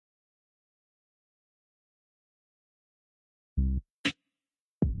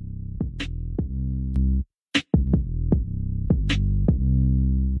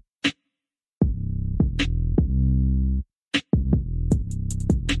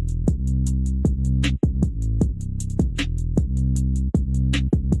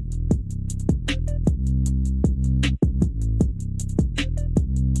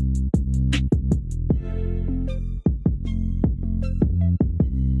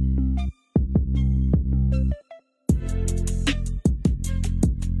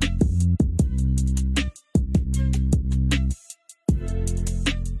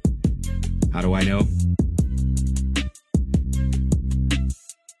do I know?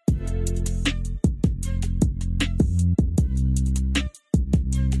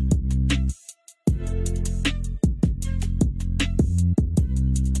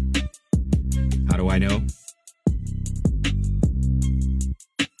 How do I know?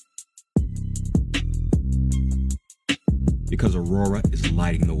 Because Aurora is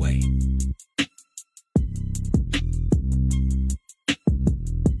lighting the way.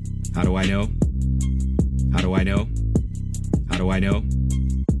 How do I know? How do I know? How do I know?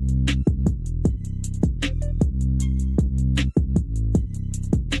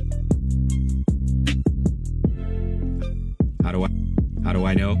 How do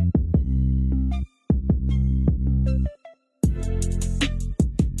I know?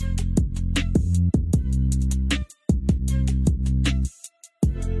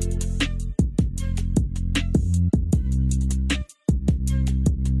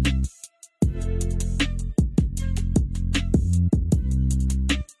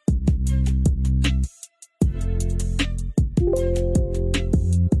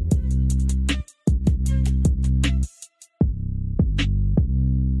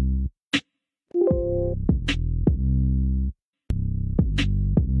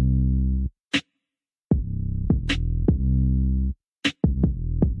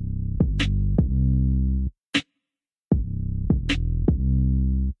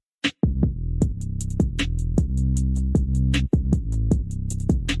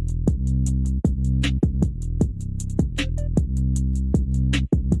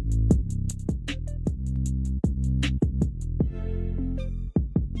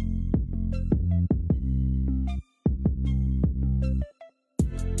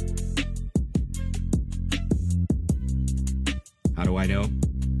 How do I know?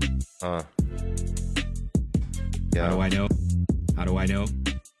 Yeah. How do I know? How do I know?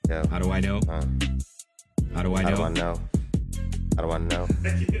 Yeah. How do I know? How do I How do know? I know? How do I know?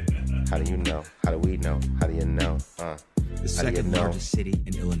 How do you know? How do we know? How do you know? The How do you second know? largest city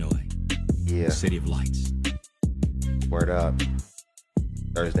in Illinois. Yeah. The City of Lights. Word up.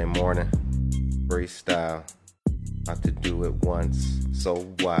 Thursday morning. Freestyle. About to do it once. So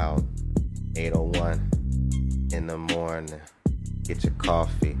wild. 8:01 in the morning. Get your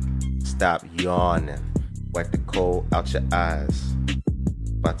coffee. Stop yawning. Wipe the cold out your eyes.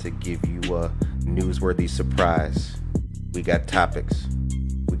 About to give you a newsworthy surprise. We got topics.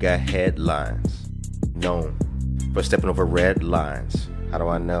 We got headlines. Known for stepping over red lines. How do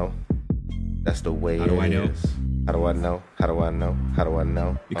I know? That's the way How do I know? is. How do I know? How do I know? How do I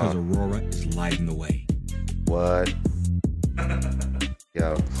know? Because Aurora is lighting the way. What?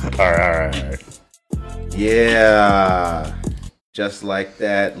 Yo. All right. Yeah. Just like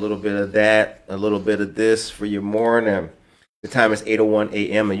that. A little bit of that. A little bit of this for your morning. The time is 8:01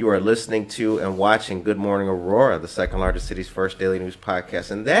 a.m. and you are listening to and watching Good Morning Aurora, the second largest city's first daily news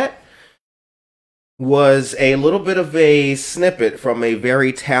podcast. And that was a little bit of a snippet from a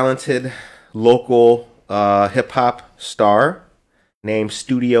very talented local hip-hop star named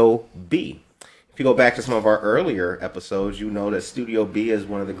Studio B. If you go back to some of our earlier episodes, you know that Studio B is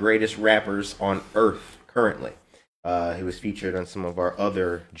one of the greatest rappers on earth currently. He was featured on some of our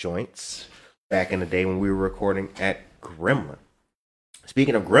other joints back in the day when we were recording at Gremlin.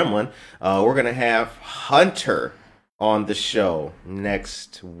 Speaking of Gremlin, we're going to have Hunter on the show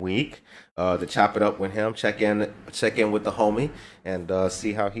next week to chop it up with him, check in with the homie, and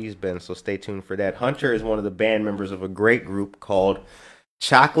see how he's been. So stay tuned for that. Hunter is one of the band members of a great group called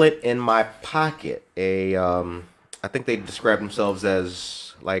Chocolate in My Pocket. I think they describe themselves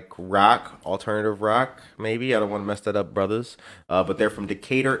as like rock, alternative rock, maybe. I don't want to mess that up, brothers. But they're from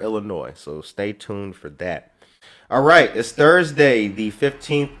Decatur, Illinois. So stay tuned for that. All right, it's Thursday, the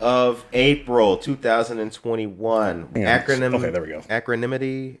 15th of April, 2021. Okay, there we go.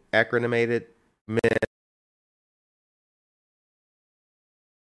 Acronymated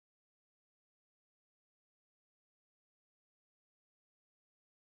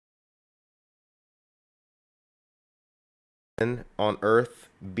men on Earth,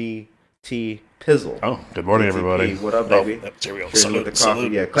 BT Pizzle. Oh, good morning, BTP, everybody. What up, baby? Oh, here we go. Cheers with the coffee.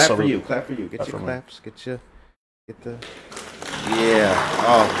 Yeah, clap for you. Clap for you. Get your claps. Get the. Yeah.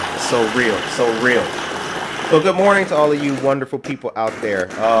 Oh, so real. So real. So good morning to all of you wonderful people out there.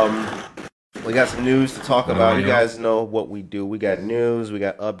 We got some news to talk about. You guys know what we do. We got news. We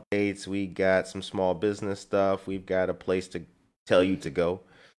got updates. We got some small business stuff. We've got a place to tell you to go.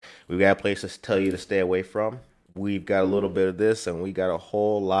 We've got a place to tell you to stay away from. We've got a little bit of this, and we got a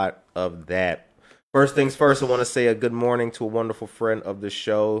whole lot of that. First things first, I want to say a good morning to a wonderful friend of the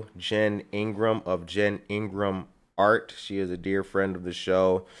show, Jen Ingram of Jen Ingram Art. She is a dear friend of the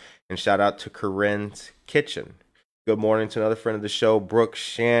show, And shout out to Corinne's Kitchen. Good morning to another friend of the show, Brooke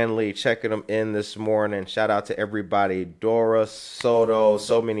Shanley, checking them in this morning. Shout out to everybody, Dora Soto,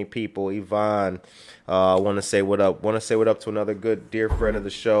 so many people, Yvonne. Want to say what up. Want to say what up to another good dear friend of the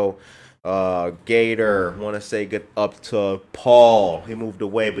show, Gator. Want to say good up to Paul. He moved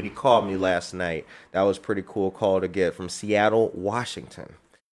away, but he called me last night. That was a pretty cool call to get from Seattle, Washington.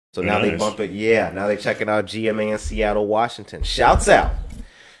 So now they bump it. Yeah, now they're checking out GMA in Seattle, Washington. Shouts out.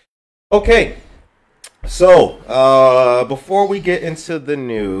 Okay. So, before we get into the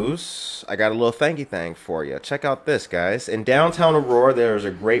news, I got a little thanky thing for you. Check out this, guys. In downtown Aurora, there's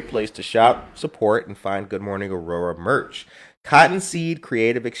a great place to shop, support, and find Good Morning Aurora merch. Cottonseed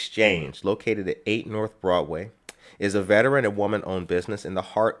Creative Exchange, located at 8 North Broadway, is a veteran and woman-owned business in the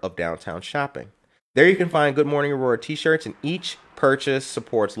heart of downtown shopping. There you can find Good Morning Aurora t-shirts, and each purchase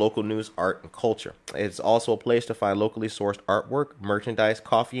supports local news, art, and culture. It's also a place to find locally sourced artwork, merchandise,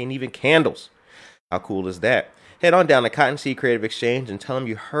 coffee, and even candles. How cool is that? Head on down to Cottonseed Creative Exchange and tell them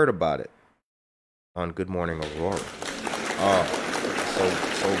you heard about it on Good Morning Aurora. Oh,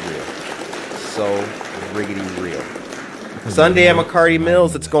 so real. So riggedy real. Sunday at McCarty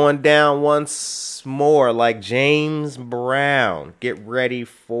Mills, it's going down once more like James Brown. Get ready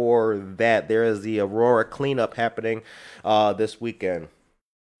for that. There is the Aurora cleanup happening this weekend.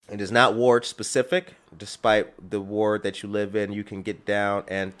 It is not ward specific. Despite the ward that you live in, you can get down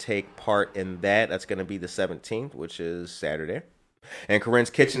and take part in that. That's going to be the 17th, which is Saturday. And Corinne's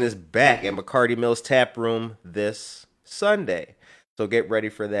Kitchen is back at McCarty Mills Tap Room this Sunday. So get ready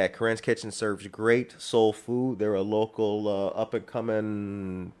for that. Corinne's Kitchen serves great soul food. They're a local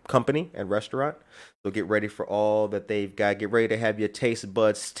up-and-coming company and restaurant. So get ready for all that they've got. Get ready to have your taste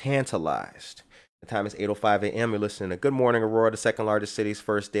buds tantalized. The time is 8:05 a.m. You're listening to Good Morning Aurora, the second largest city's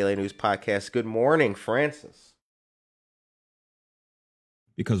first daily news podcast. Good morning, Francis.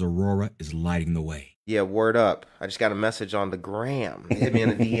 Because Aurora is lighting the way. Yeah, word up. I just got a message on the gram. Hit me in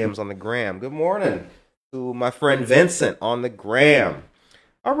the DMs on the gram. Good morning to my friend Vincent on the gram.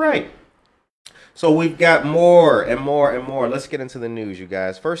 All right. So we've got more and more and more. Let's get into the news, you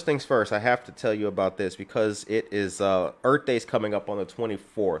guys. First things first, I have to tell you about this because it is Earth Day's coming up on the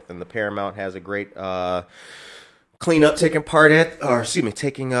 24th, and the Paramount has a great cleanup taking part,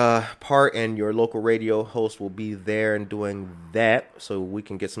 and your local radio host will be there and doing that, so we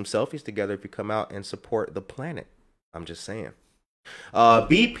can get some selfies together if you come out and support the planet. I'm just saying.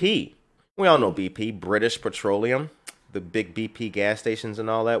 BP. We all know BP, British Petroleum. The big BP gas stations and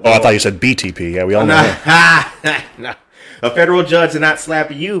all that. I thought you said BTP. Yeah, we all know that. No. A federal judge did not slap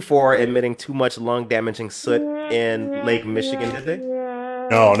you for emitting too much lung-damaging soot in Lake Michigan, did they?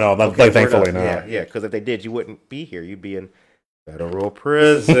 No, okay, thankfully not. Yeah, because if they did, you wouldn't be here. You'd be in federal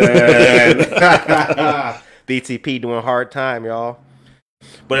prison. BTP doing hard time, y'all.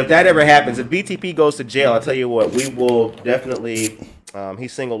 But if that ever happens, if BTP goes to jail, I'll tell you what, we will definitely...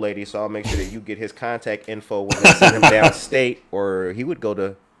 he's single, lady, so I'll make sure that you get his contact info when they send him downstate, or he'd go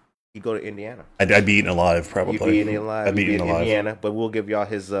to Indiana. I'd be eaten alive, probably. You'd be eaten alive. I'd be eaten alive. Indiana, but we'll give y'all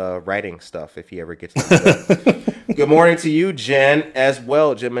his writing stuff if he ever gets to Good morning to you, Jen, as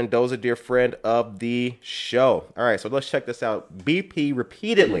well. Jen Mendoza, dear friend of the show. All right, so let's check this out. BP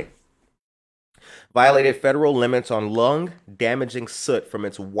repeatedly violated federal limits on lung-damaging soot from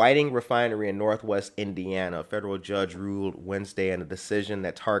its Whiting refinery in northwest Indiana. A federal judge ruled Wednesday in a decision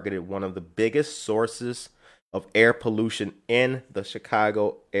that targeted one of the biggest sources of air pollution in the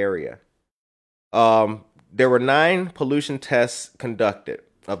Chicago area. There were 9 pollution tests conducted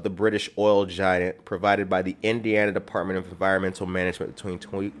of the British oil giant provided by the Indiana Department of Environmental Management between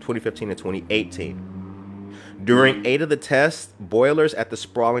 2015 and 2018. During 8 of the tests, boilers at the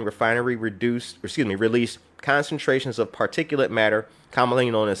sprawling refinery released concentrations of particulate matter, commonly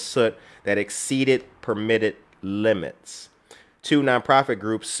known as soot, that exceeded permitted limits. 2 nonprofit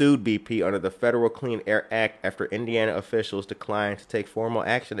groups sued BP under the Federal Clean Air Act after Indiana officials declined to take formal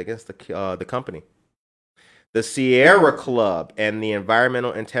action against the company. The Sierra Club and the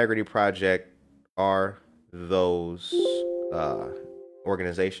Environmental Integrity Project are those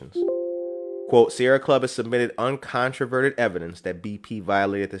organizations. Quote, Sierra Club has submitted uncontroverted evidence that BP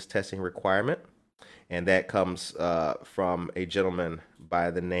violated this testing requirement. And that comes from a gentleman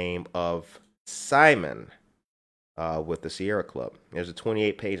by the name of Simon with the Sierra Club. There's a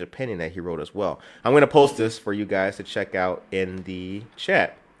 28-page opinion that he wrote as well. I'm going to post this for you guys to check out in the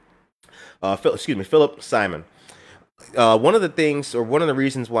chat. Philip Simon. One of the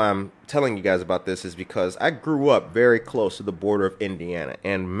reasons why I'm telling you guys about this is because I grew up very close to the border of Indiana.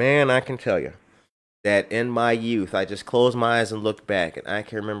 And man, I can tell you that in my youth, I just closed my eyes and looked back, and I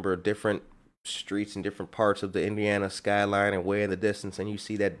can remember different streets in different parts of the Indiana skyline and way in the distance, and you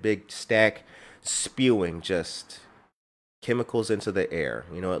see that big stack spewing just chemicals into the air.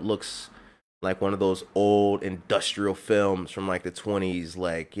 You know, it looks like one of those old industrial films from like the 20s,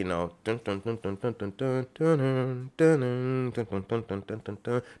 like, you know, but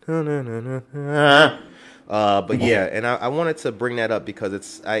yeah, and I wanted to bring that up because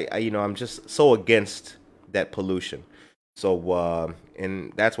it's you know, I'm just so against that pollution. So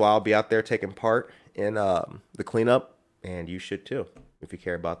and that's why I'll be out there taking part in the cleanup, and you should too if you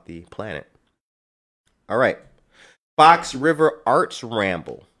care about the planet. All right, Fox River Arts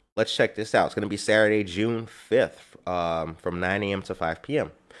Ramble. Let's check this out. It's going to be Saturday, June 5th, from 9 a.m. to 5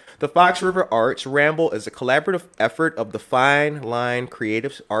 p.m. The Fox River Arts Ramble is a collaborative effort of the Fine Line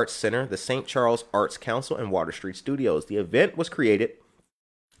Creative Arts Center, the St. Charles Arts Council, and Water Street Studios. The event was created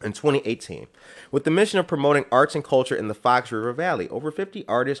in 2018 with the mission of promoting arts and culture in the Fox River Valley. Over 50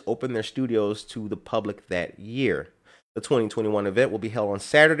 artists opened their studios to the public that year. The 2021 event will be held on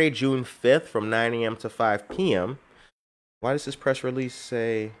Saturday, June 5th, from 9 a.m. to 5 p.m. Why does this press release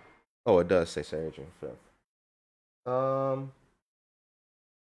say... Oh, it does say Saturday, June 5th.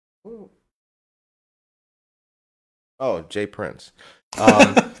 Oh, Jay Prince.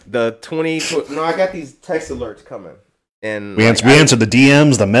 The 20... No, I got these text alerts coming. And we answered the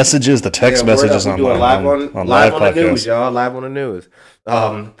DMs, the messages, the text messages on live on the news, y'all. Live on the news.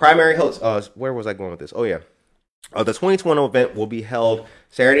 Primary host... where was I going with this? Oh, yeah. The 2021 event will be held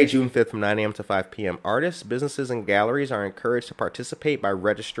Saturday, June 5th from 9 a.m. to 5 p.m. Artists, businesses, and galleries are encouraged to participate by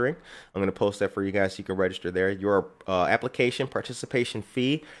registering. I'm going to post that for you guys so you can register there. Your application, participation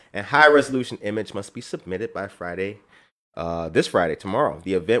fee, and high-resolution image must be submitted by Friday, this Friday, tomorrow.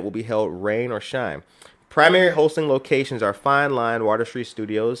 The event will be held rain or shine. Primary hosting locations are Fine Line Water Street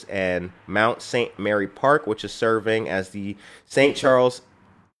Studios and Mount St. Mary Park, which is serving as the St. Charles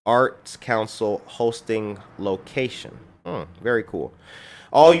Arts Council hosting location. Very cool.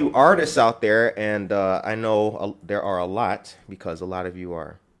 All you artists out there, and I know there are a lot because a lot of you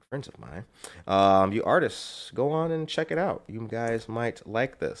are friends of mine. You artists, go on and check it out. You guys might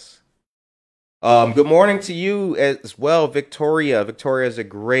like this. Good morning to you as well, Victoria. Victoria is a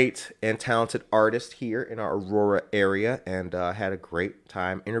great and talented artist here in our Aurora area, and had a great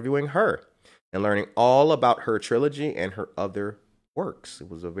time interviewing her and learning all about her trilogy and her other works. It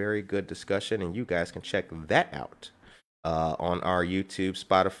was a very good discussion, and you guys can check that out on our YouTube,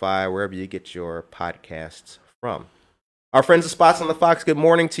 Spotify, wherever you get your podcasts from. Our friends of Spots on the Fox, good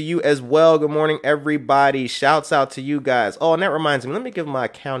morning to you as well. Good morning, everybody. Shouts out to you guys. Oh, and that reminds me, let me give my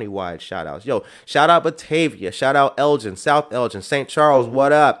county-wide shout-outs. Yo, shout out Batavia. Shout out Elgin, South Elgin, St. Charles,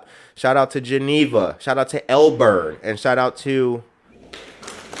 what up? Shout out to Geneva. Shout out to Elburn. And shout out to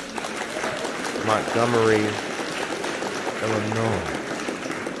Montgomery, Illinois.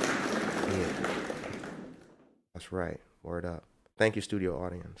 Yeah. That's right. Word up. Thank you, studio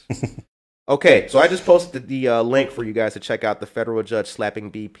audience. Okay, so I just posted the link for you guys to check out the federal judge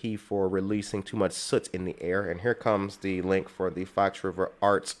slapping BP for releasing too much soot in the air. And here comes the link for the Fox River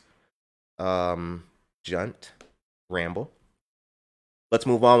Arts Junt Ramble. Let's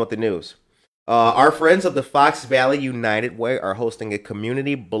move on with the news. Our friends of the Fox Valley United Way are hosting a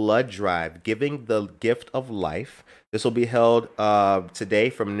community blood drive, giving the gift of life. This will be held today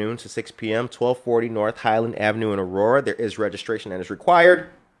from noon to 6 p.m., 1240 North Highland Avenue in Aurora. There is registration that is required,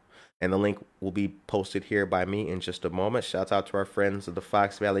 and the link will be posted here by me in just a moment. Shouts out to our friends of the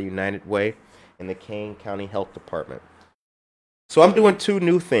Fox Valley United Way and the Kane County Health Department. So I'm doing two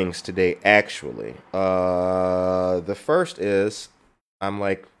new things today, actually. The first is I'm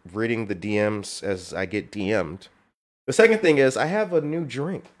like reading the DMs as I get DM'd. The second thing is I have a new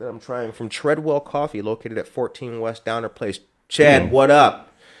drink that I'm trying from Treadwell Coffee, located at 14 West Downer Place. Chad, what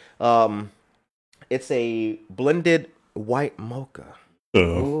up? It's a blended white mocha.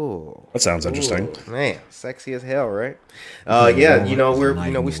 Ooh, that sounds interesting. Man, sexy as hell, right?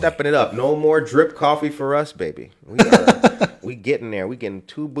 Yeah, we stepping it up. No more drip coffee for us, baby. We getting there. We getting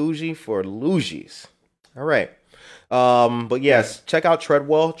too bougie for Lugies. All right. But yes, check out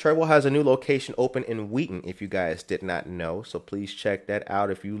Treadwell. Treadwell has a new location open in Wheaton, if you guys did not know. So please check that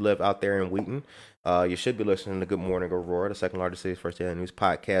out. If you live out there in Wheaton, you should be listening to Good Morning Aurora, the second largest city's first daily news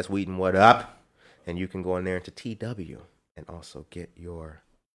podcast. Wheaton, what up? And you can go in there into TW and also get your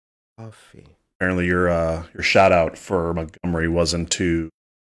coffee. Apparently your shout out for Montgomery wasn't too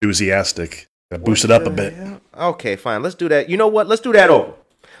enthusiastic. Boost it up a bit. Okay, fine. Let's do that. You know what? Let's do that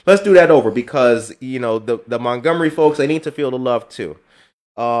over. Because, the Montgomery folks, they need to feel the love too.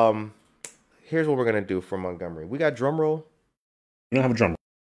 Here's what we're going to do for Montgomery. We got drum roll. We don't have a drum roll.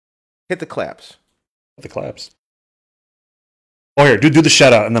 Hit the claps. Hit the claps. Oh, here, do the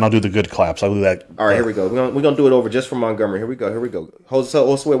shout out, and then I'll do the good claps. I'll do that. All right, here we go. We're gonna do it over just for Montgomery. Here we go. Jose,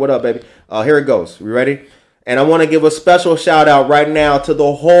 what up, baby? Here it goes. We ready? And I want to give a special shout out right now to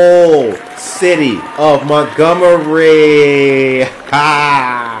the whole city of Montgomery.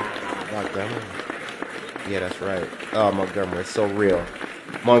 Montgomery. Yeah, that's right. Oh, Montgomery, it's so real.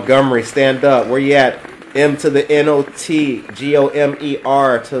 Montgomery, stand up. Where you at? M to the N-O-T,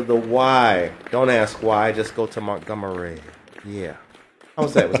 G-O-M-E-R to the Y. Don't ask why, just go to Montgomery. Yeah. How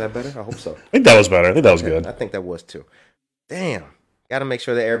was that? Was that better? I hope so. I think that was better. I think that was good. I think that was too. Damn. Got to make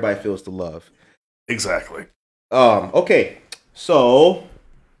sure that everybody feels the love. Exactly. Okay. So,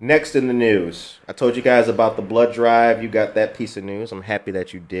 next in the news. I told you guys about the blood drive. You got that piece of news. I'm happy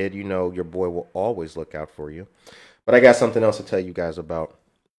that you did. You know your boy will always look out for you. But I got something else to tell you guys about.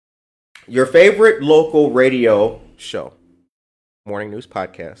 Your favorite local radio show, Morning News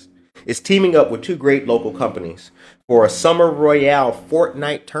Podcast, is teaming up with two great local companies for a Summer Royale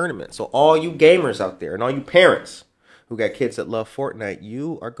Fortnite tournament. So all you gamers out there and all you parents who got kids that love Fortnite,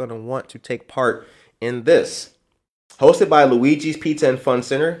 you are going to want to take part in this. Hosted by Luigi's Pizza and Fun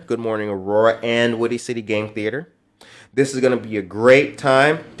Center, Good Morning Aurora, and Woody City Game Theater. This is going to be a great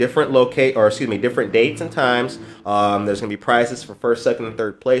time. Different dates and times. There's going to be prizes for first, second, and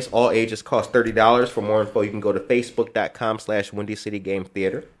third place. All ages cost $30. For more info, you can go to facebook.com/Windy City Game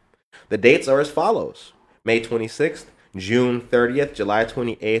Theater. The dates are as follows: May 26th, June 30th, July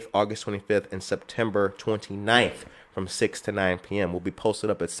 28th, August 25th, and September 29th from 6 to 9 p.m. We'll be posted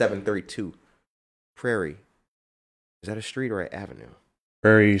up at 732 Prairie. Is that a street or an avenue?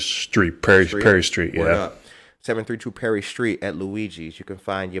 Prairie Street, yeah. Word up. 732 Perry Street at Luigi's. You can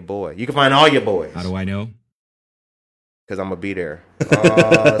find your boy. You can find all your boys. How do I know? Because I'm going to be there.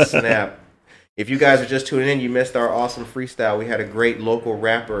 Oh, snap. If you guys are just tuning in, you missed our awesome freestyle. We had a great local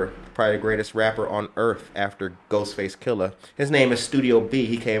rapper, probably the greatest rapper on earth after Ghostface Killah. His name is Studio B.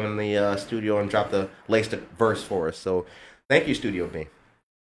 He came in the studio and dropped a laced verse for us. So thank you, Studio B.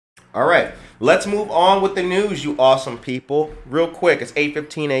 All right, let's move on with the news, you awesome people. Real quick, it's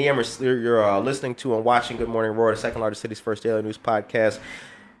 8:15 a.m. You're listening to and watching Good Morning Roar, the second largest city's first daily news podcast.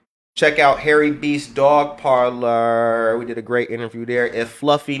 Check out Harry Beast Dog Parlor. We did a great interview there. If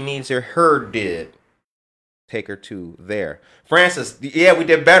Fluffy needs her did, take her to there. Francis, yeah, we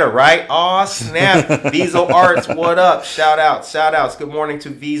did better, right? Aw, snap. Viso Arts, what up? Shout outs. Good morning to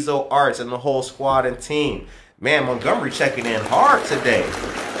Viso Arts and the whole squad and team. Man, Montgomery checking in hard today.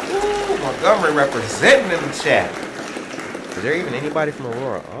 Ooh, Montgomery representing in the chat. Is there even anybody from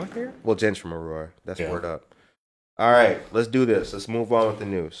Aurora on here? Well, Jen's from Aurora. That's word up. All right, let's do this. Let's move on with the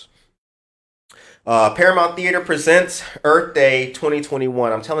news. Paramount Theater presents Earth Day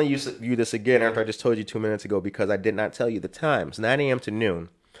 2021. I'm telling you this again after I just told you 2 minutes ago because I did not tell you the times. 9 a.m. to noon.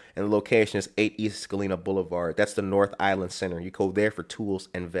 And the location is 8 East Galena Boulevard. That's the North Island Center. You go there for tools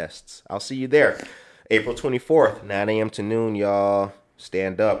and vests. I'll see you there. April 24th, 9 a.m. to noon, y'all.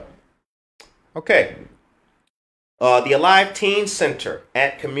 Stand up. Okay. The Alive Teen Center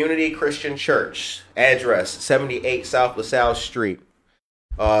at Community Christian Church. Address 78 South LaSalle Street.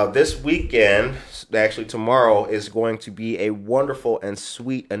 This weekend, actually tomorrow, is going to be a wonderful and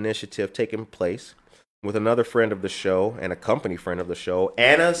sweet initiative taking place with another friend of the show and a company friend of the show,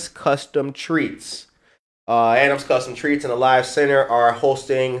 Anna's Custom Treats. Anna's Custom Treats and the Alive Center are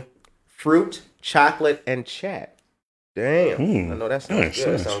hosting Fruit, Chocolate, and Chat. Damn. I know that sounds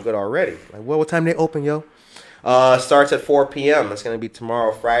good. That sounds good already. Like, what time they open, yo? Starts at 4 p.m. It's going to be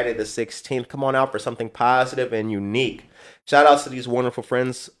tomorrow, Friday the 16th. Come on out for something positive and unique. Shout outs to these wonderful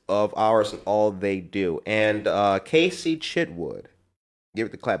friends of ours and all they do. And Casey Chitwood, give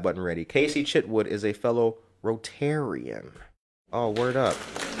it the clap button ready. Casey Chitwood is a fellow Rotarian. Oh, word up.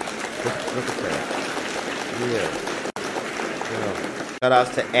 Look at that. Yeah. Shout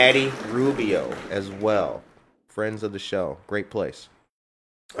outs to Addie Rubio as well. Friends of the show. Great place.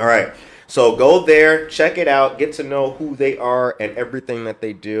 All right. So go there, check it out, get to know who they are and everything that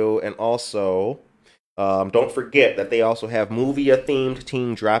they do. And also, don't forget that they also have Movia-themed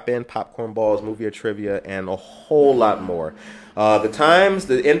team drop-in, popcorn balls, Movia trivia, and a whole lot more.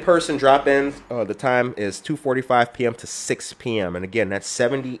 The in-person drop-in, the time is 2:45 p.m. to 6 p.m. And again, that's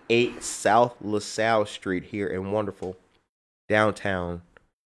 78 South LaSalle Street here in wonderful downtown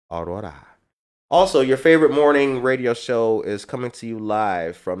Aurora. Also, your favorite morning radio show is coming to you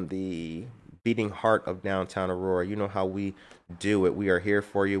live from the beating heart of downtown Aurora. You know how we do it. We are here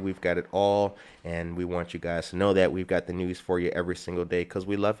for you. We've got it all, and we want you guys to know that we've got the news for you every single day because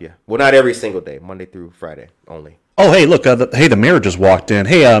we love you. Well, not every single day, Monday through Friday only. Oh, hey, look, the mayor just walked in.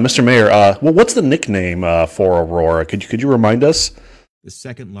 Hey, Mr. Mayor, what's the nickname for Aurora? Could you remind us? The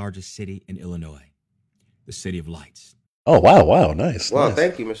second largest city in Illinois. The City of Lights. Oh, wow, wow, nice. Well, nice.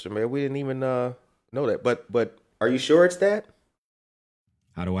 thank you, Mr. Mayor. We didn't even know that. But are you sure it's that?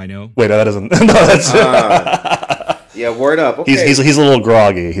 How do I know? Wait, that doesn't. No, that's. Yeah, word up. Okay. He's a little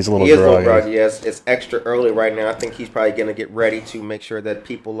groggy. He's a little He is a groggy. little groggy. Yes, it's extra early right now. I think he's probably going to get ready to make sure that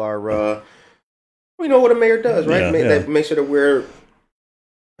people are. We know what a mayor does, right? Make sure that we're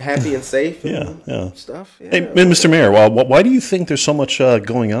happy and safe. And stuff. Yeah. Hey, Mr. Mayor, well, why do you think there's so much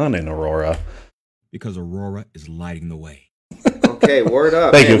going on in Aurora? Because Aurora is lighting the way. Okay, word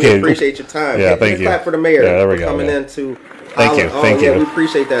up. Thank you. We appreciate your time. Yeah, thank you. Clap for the mayor. Yeah, there we go. Coming in to. Thank you. Thank you. We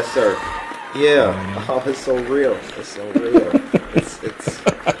appreciate that, sir. Yeah. Oh, it's so real. It's so real. It's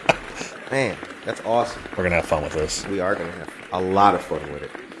man, that's awesome. We're gonna have fun with this. We are gonna have a lot of fun with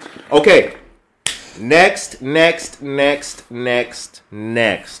it. Okay. Next.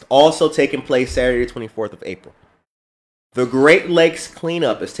 Also taking place Saturday, 24th of April. The Great Lakes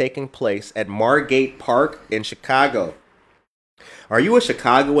cleanup is taking place at Margate Park in Chicago. Are you a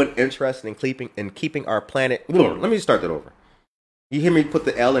Chicagoan interested in keeping our planet? Let me start that over. You hear me put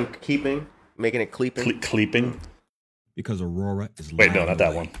the L in keeping, making it cleeping? Cleeping? Because Aurora is Wait, lighting no, not the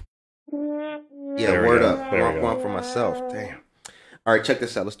that way. one. Yeah, There we word go. up. There we go. One for myself. Damn. All right, check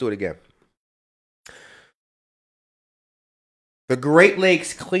this out. Let's do it again. The Great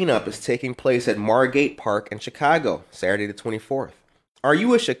Lakes cleanup is taking place at Margate Park in Chicago, Saturday the 24th. Are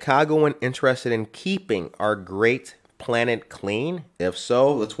you a Chicagoan interested in keeping our great planet clean? If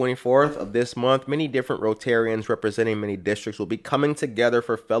so, the 24th of this month, many different Rotarians representing many districts will be coming together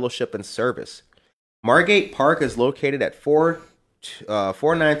for fellowship and service. Margate Park is located at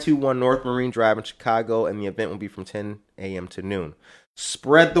 4921 North Marine Drive in Chicago, and the event will be from 10 a.m. to noon.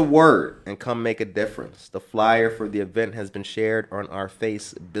 Spread the word and come make a difference. The flyer for the event has been shared on our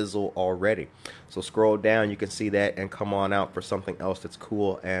Face Bizzle already. So scroll down, you can see that, and come on out for something else that's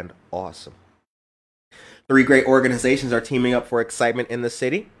cool and awesome. 3 great organizations are teaming up for excitement in the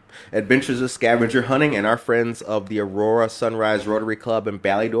city. Adventures of Scavenger Hunting and our friends of the Aurora Sunrise Rotary Club in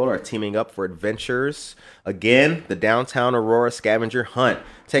Ballydole are teaming up for adventures. Again, the Downtown Aurora Scavenger Hunt,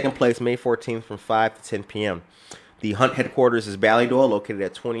 taking place May 14th from 5 to 10 p.m. The hunt headquarters is Ballydole, located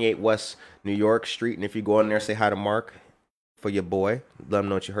at 28 West New York Street. And if you go in there, say hi to Mark for your boy. Let him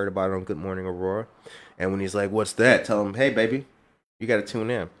know what you heard about it on Good Morning Aurora. And when he's like, what's that? Tell him, hey, baby, you got to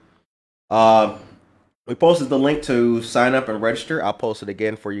tune in. We posted the link to sign up and register. I'll post it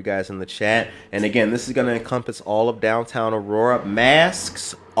again for you guys in the chat. And again, this is going to encompass all of downtown Aurora.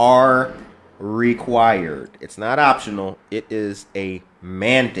 Masks are required. It's not optional. It is a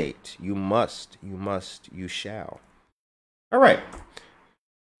mandate. You shall. All right. I'm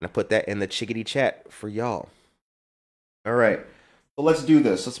going to put that in the chickadee chat for y'all. All right. So let's do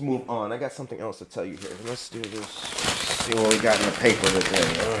this. Let's move on. I got something else to tell you here. Let's do this. See what we got in the paper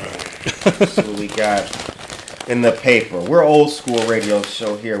today. Let's see what we got in the paper. We're old school radio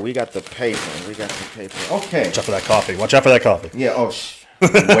show here. We got the paper. Okay. Watch out for that coffee. Watch out for that coffee. Yeah. I'm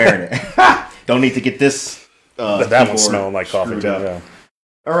wearing it. Don't need to get this. That one's smelling like coffee too. Yeah.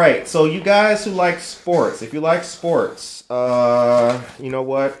 All right. So you guys who like sports, if you like sports, you know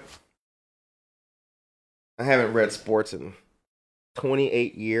what? I haven't read sports in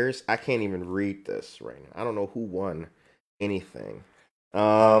 28 years. I can't even read this right now. I don't know who won anything.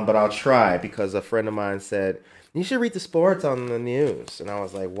 But I'll try because a friend of mine said, you should read the sports on the news. And I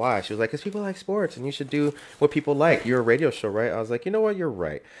was like, why? She was like, because people like sports and you should do what people like. You're a radio show, right? I was like, you know what? You're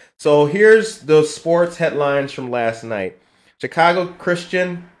right. So here's the sports headlines from last night. Chicago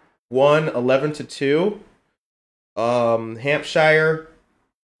Christian won 11-2. Hampshire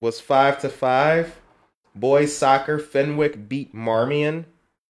was 5-5. Boys soccer, Fenwick beat Marmion.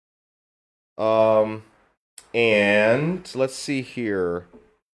 And let's see here.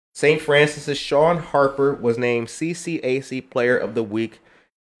 St. Francis's Sean Harper was named CCAC Player of the Week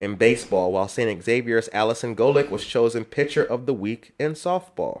in baseball, while St. Xavier's Allison Golick was chosen Pitcher of the Week in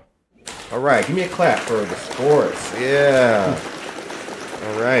softball. All right, give me a clap for the sports. Yeah.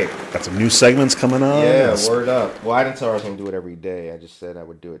 All right. Got some new segments coming on. Yeah, word up. Well, I didn't tell her I was going to do it every day. I just said I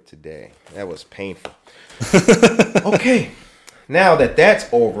would do it today. That was painful. Okay. Now that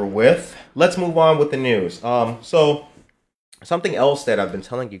that's over with, let's move on with the news. So something else that I've been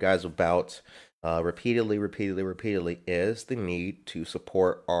telling you guys about repeatedly is the need to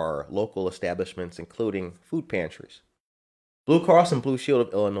support our local establishments, including food pantries. Blue Cross and Blue Shield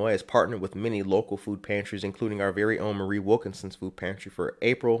of Illinois has partnered with many local food pantries, including our very own Marie Wilkinson's Food Pantry, for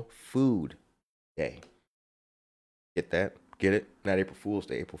April Food Day. Get that? Get it? Not April Fool's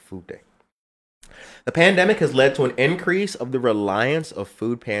Day, April Food Day. The pandemic has led to an increase of the reliance of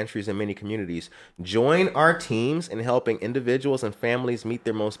food pantries in many communities. Join our teams in helping individuals and families meet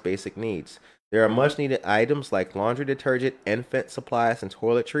their most basic needs. There are much needed items like laundry detergent, infant supplies, and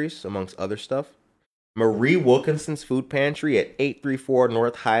toiletries, amongst other stuff. Marie Wilkinson's Food Pantry at 834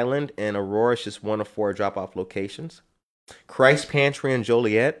 North Highland in Aurora is just one of 4 drop-off locations. Christ Pantry in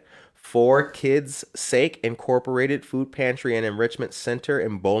Joliet, For Kids' Sake Incorporated Food Pantry and Enrichment Center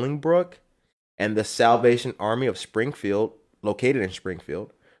in Bolingbrook, and the Salvation Army of Springfield, located in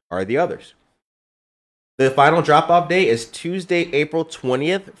Springfield, are the others. The final drop-off day is Tuesday, April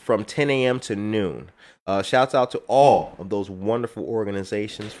 20th from 10 a.m. to noon. Shouts out to all of those wonderful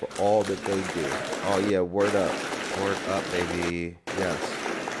organizations for all that they do. Oh, yeah, word up. Word up, baby. Yes.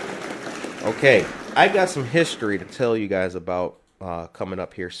 Okay, I got some history to tell you guys about coming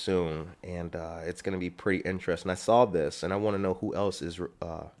up here soon, and it's going to be pretty interesting. I saw this, and I want to know who else is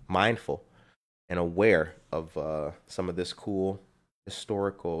mindful and aware of some of these cool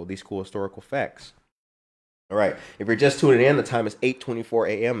historical facts. All right, if you're just tuning in, the time is 8:24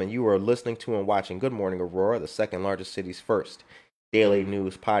 a.m. and you are listening to and watching Good Morning Aurora, the second largest city's first daily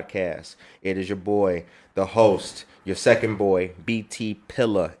news podcast. It is your boy, the host, your second boy, BT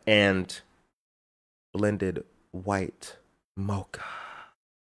Pilla, and blended white mocha.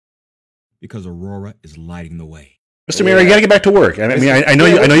 Because Aurora is lighting the way. Mr. Mayor, you got to get back to work. I know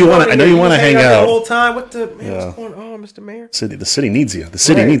you want to hang out the whole time. What's going on, Mr. Mayor? The city needs you. The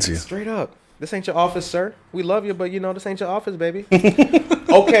city needs you. Straight up. This ain't your office, sir. We love you, but this ain't your office, baby.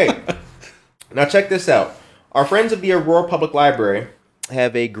 Okay. Now check this out. Our friends of the Aurora Public Library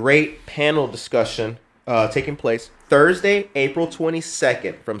have a great panel discussion taking place Thursday, April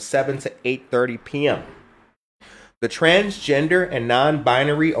 22nd from 7 to 8:30 p.m. The Transgender and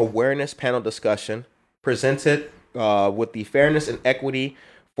Non-Binary Awareness Panel Discussion, presented with the Fairness and Equity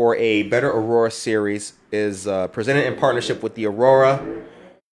for a Better Aurora series, is presented in partnership with the Aurora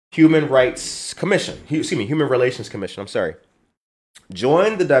Human Relations Commission.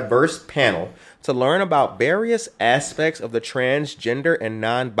 Join the diverse panel to learn about various aspects of the transgender and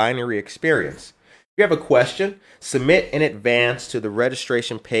non-binary experience. If you have a question, submit in advance to the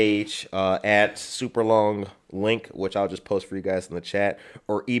registration page at super long link, which I'll just post for you guys in the chat,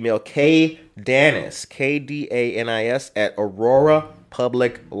 or email kdanis, KDANIS, at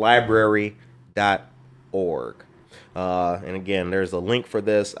aurorapubliclibrary.org. And again, there's a link for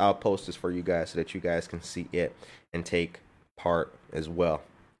this. I'll post this for you guys so that you guys can see it and take part as well.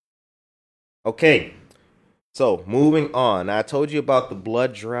 Okay, so moving on. I told you about the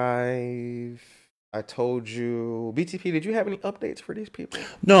blood drive. I told you, BTP, did you have any updates for these people?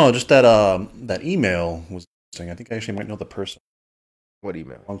 No, just that that email was interesting. I think I actually might know the person. What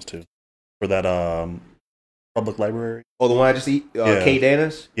email? Belongs to for that public library. Oh, the one I just Kay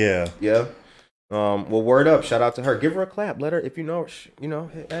Danis? Yeah. Yeah. Well, word up. Shout out to her. Give her a clap. Let her, if hey, yo. Yeah,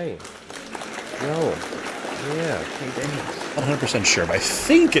 Kay Danis. Not 100% sure, but I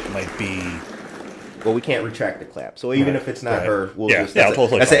think it might be. Well, we can't retract the clap. So even if it's not her, we'll just,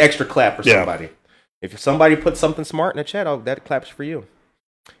 totally that's an extra clap for somebody. Yeah. If somebody puts something smart in the chat, that claps for you.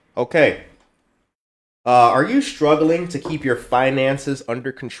 Okay. Are you struggling to keep your finances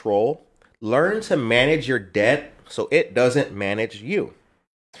under control? Learn to manage your debt so it doesn't manage you.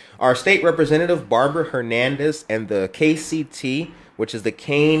 Our state representative, Barbara Hernandez, and the KCT, which is the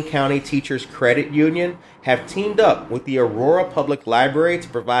Kane County Teachers Credit Union, have teamed up with the Aurora Public Library to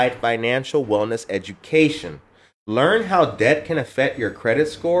provide financial wellness education. Learn how debt can affect your credit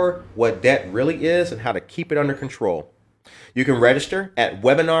score, what debt really is, and how to keep it under control. You can register at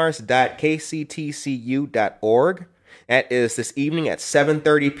webinars.kctcu.org. That is this evening at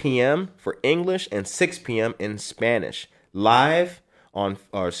 7:30 p.m. for English and 6 p.m. in Spanish. Live on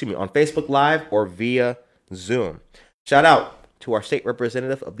Facebook Live or via Zoom. Shout out to our state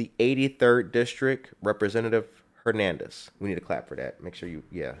representative of the 83rd District, Representative Hernandez. We need a clap for that. Make sure you,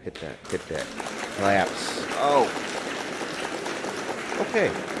 hit that. Claps. Oh.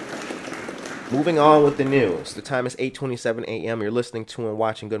 Okay. Moving on with the news. The time is 8:27 a.m. You're listening to and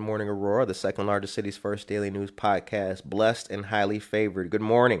watching Good Morning Aurora, the second largest city's first daily news podcast, blessed and highly favored. Good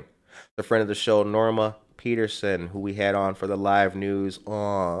morning. The friend of the show, Norma Peterson, who we had on for the live news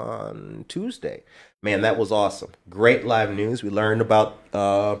on Tuesday. Man, that was awesome. Great live news. We learned about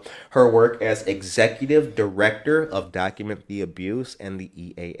her work as executive director of Document the Abuse and the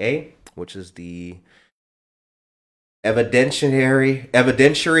EAA, which is the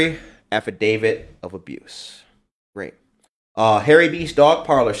evidentiary affidavit of abuse. Great. Harry Beach Dog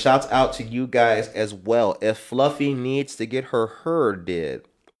Parlor shouts out to you guys as well. If Fluffy needs to get her hair did,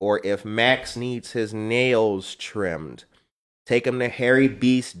 or if Max needs his nails trimmed, Take them to Harry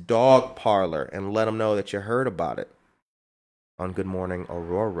Beast Dog Parlor and let them know that you heard about it on Good Morning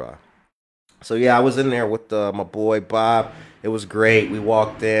Aurora. So yeah, I was in there with my boy Bob. It was great. We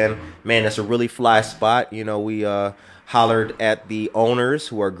walked in. Man, it's a really fly spot. You know, we hollered at the owners,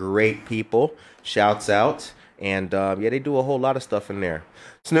 who are great people. Shouts out. And yeah, they do a whole lot of stuff in there.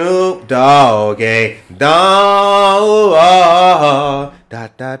 Snoop Dogg, da da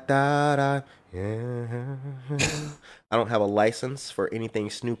da da. Yeah. I don't have a license for anything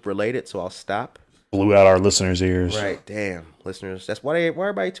Snoop related, so I'll stop. Blew out our listeners' ears. Right, damn, listeners. That's why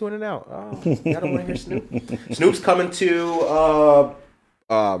everybody tuning out. Oh, I don't want to hear Snoop. Snoop's coming to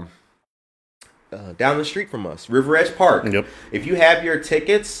down the street from us, River Edge Park. Yep. If you have your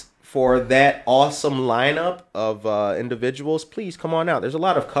tickets for that awesome lineup of individuals, please come on out. There's a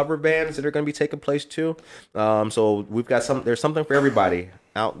lot of cover bands that are going to be taking place too. So we've got there's something for everybody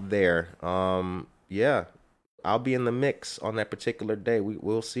out there. Yeah. I'll be in the mix on that particular day.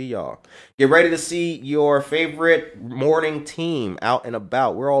 We'll see y'all. Get ready to see your favorite morning team out and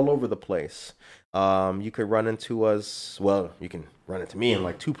about. We're all over the place. You could run into us. Well, you can run into me in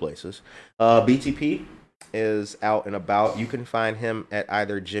like 2 places. BTP is out and about. You can find him at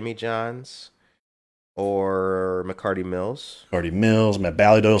either Jimmy John's or McCarty Mills. McCarty Mills, Matt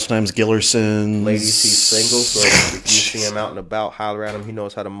Ballydoyle, sometimes Gillerson's. Ladies see singles. So if you see him out and about, holler at him. He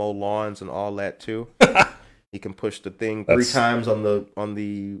knows how to mow lawns and all that too. He can push the thing 3 times on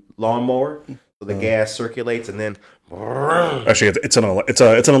the lawnmower, so the gas circulates, and then. Actually, it's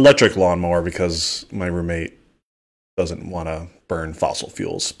an electric lawnmower because my roommate doesn't want to burn fossil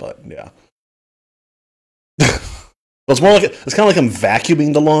fuels. But yeah, well, it's kind of like I'm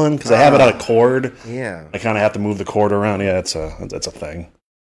vacuuming the lawn because I have it on a cord. Yeah, I kind of have to move the cord around. Yeah, it's a thing.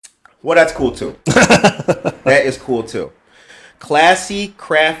 Well, that's cool too. That is cool too. Classy,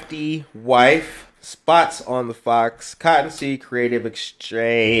 crafty wife. Spots on the Fox, Cottonseed Creative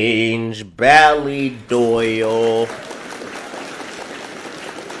Exchange, Ballydoyle,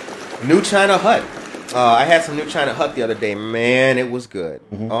 New China Hut. I had some New China Hut the other day. Man, it was good.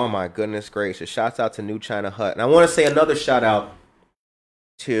 Mm-hmm. Oh my goodness gracious. Shouts out to New China Hut. And I want to say another shout out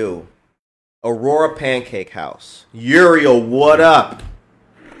to Aurora Pancake House. Uriel, what up?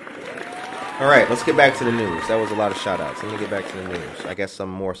 All right, let's get back to the news. That was a lot of shout outs. Let me get back to the news. I got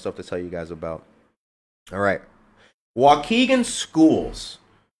some more stuff to tell you guys about. All right. Waukegan schools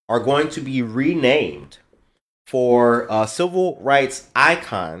are going to be renamed for civil rights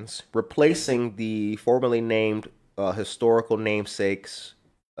icons, replacing the formerly named historical namesakes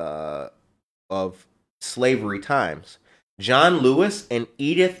of slavery times. John Lewis and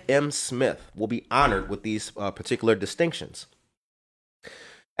Edith M. Smith will be honored with these particular distinctions.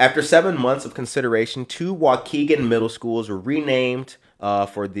 After 7 months of consideration, 2 Waukegan middle schools were renamed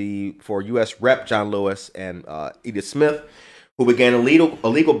for U.S. Rep. John Lewis and Edith Smith, who began a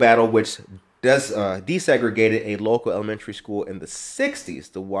legal battle which desegregated a local elementary school in the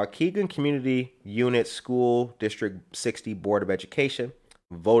 60s. The Waukegan Community Unit School District 60 Board of Education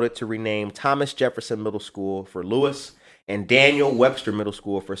voted to rename Thomas Jefferson Middle School for Lewis and Daniel Webster Middle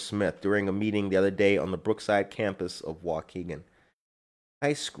School for Smith during a meeting the other day on the Brookside campus of Waukegan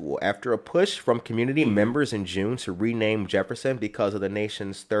High School. After a push from community members in June to rename Jefferson because the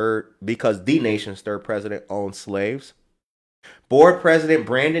nation's third president owned slaves, Board President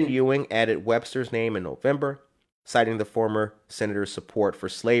Brandon Ewing added Webster's name in November, citing the former senator's support for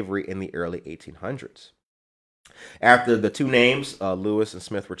slavery in the early 1800s. After the 2 names, Lewis and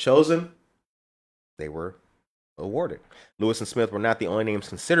Smith, were chosen, they were awarded. Lewis and Smith were not the only names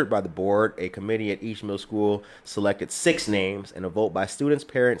considered by the board. A committee at each middle school selected 6 names, and a vote by students,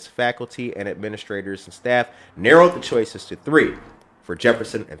 parents, faculty, and administrators and staff narrowed the choices to 3 for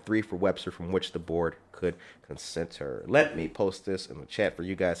Jefferson and 3 for Webster, from which the board could consider. Let me post this in the chat for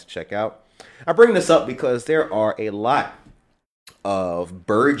you guys to check out. I bring this up because there are a lot of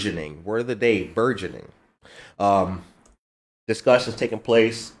burgeoning, word of the day, burgeoning discussions taking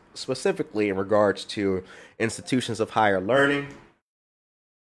place specifically in regards to institutions of higher learning.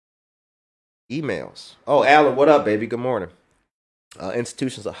 Emails. Oh, Alan, what up, baby? Good morning.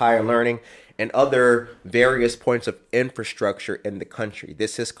 Institutions of higher learning and other various points of infrastructure in the country.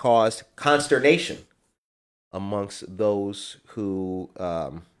 This has caused consternation amongst those who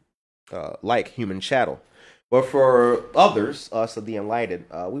like human chattel. But for others, us of the enlightened,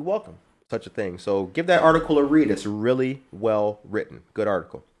 we welcome such a thing. So give that article a read. It's really well written. Good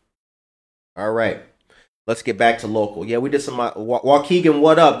article. All right. Let's get back to local. Yeah, we did some Waukegan.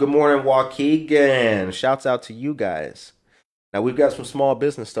 What up? Good morning, Waukegan. Shouts out to you guys. Now we've got some small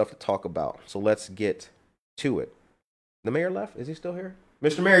business stuff to talk about, so let's get to it. The mayor left. Is he still here?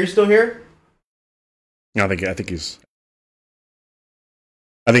 Mr. Mayor, you still here? No, I think he's.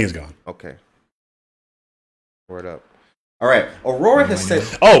 I think he's gone. Okay. Word up. All right. Aurora has said.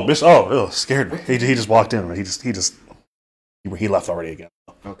 Scared me. He just walked in. He left already again.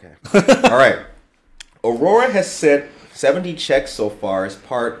 Okay. All right. Aurora has sent 70 checks so far as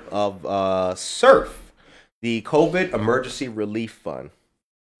part of SURF, the COVID Emergency Relief Fund.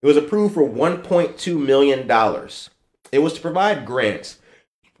 It was approved for $1.2 million. It was to provide grants,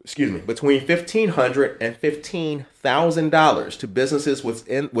 between $1,500 and $15,000 to businesses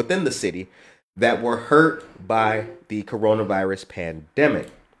within the city that were hurt by the coronavirus pandemic.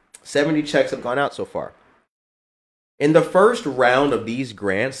 70 checks have gone out so far. In the first round of these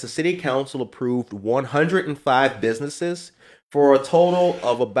grants, the city council approved 105 businesses for a total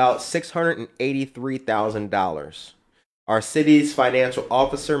of about $683,000. Our city's financial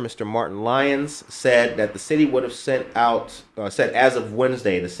officer, Mr. Martin Lyons, said that the city would have sent out, as of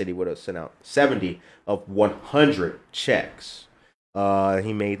Wednesday, the city would have sent out 70 of 100 checks.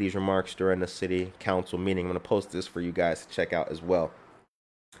 He made these remarks during the city council meeting. I'm going to post this for you guys to check out as well.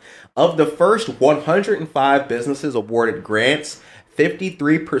 Of the first 105 businesses awarded grants,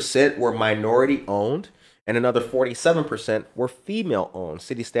 53% were minority owned and another 47% were female owned.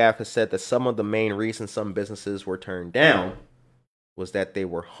 City staff has said that some of the main reasons some businesses were turned down was that they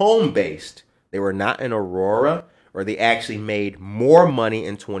were home based, they were not in Aurora, or they actually made more money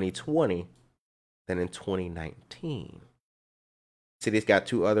in 2020 than in 2019. City's got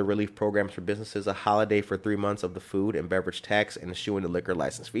 2 other relief programs for businesses: a holiday for 3 months of the food and beverage tax, and eschewing the liquor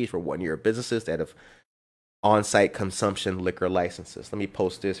license fees for 1 year of businesses that have on-site consumption liquor licenses. Let me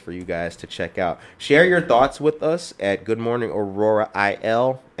post this for you guys to check out. Share your thoughts with us at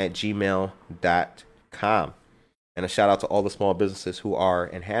goodmorningaurora@gmail.com. And a shout out to all the small businesses who are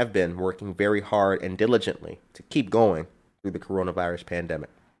and have been working very hard and diligently to keep going through the coronavirus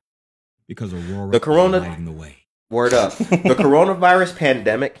pandemic. Because Aurora is lighting the way. Word up. The coronavirus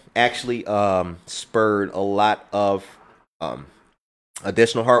pandemic actually spurred a lot of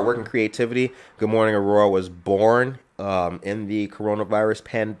additional hard work and creativity. Good Morning Aurora was born in the coronavirus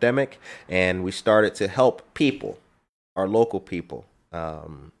pandemic, and we started to help people, our local people,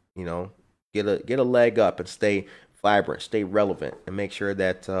 get a leg up and stay vibrant, stay relevant, and make sure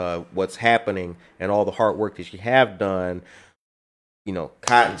that what's happening and all the hard work that you have done,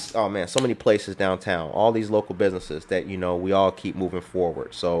 Cotton's, oh man, so many places downtown, all these local businesses that, we all keep moving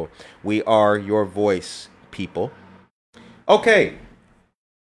forward. So we are your voice, people. Okay,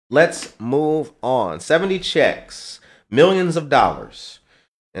 let's move on. 70 checks, millions of dollars,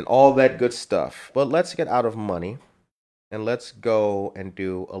 and all that good stuff. But let's get out of money and let's go and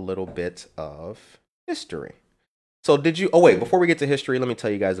do a little bit of history. So before we get to history, let me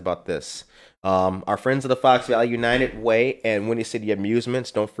tell you guys about this. Our friends of the Fox Valley United Way and Windy City Amusements,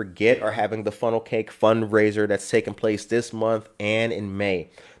 don't forget, are having the Funnel Cake fundraiser that's taking place this month and in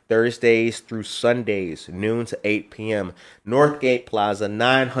May. Thursdays through Sundays, noon to 8 p.m. Northgate Plaza,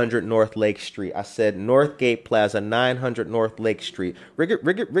 900 North Lake Street. I said Northgate Plaza, 900 North Lake Street. Rig it,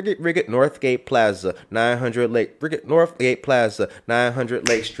 Northgate Plaza, 900 Lake. Rig it, Northgate Plaza, 900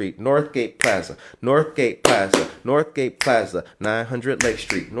 Lake Street. Northgate Plaza, Northgate Plaza, Northgate Plaza, 900 Lake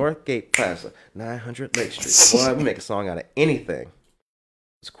Street. Northgate Plaza, 900 Lake Street. Boy, we make a song out of anything.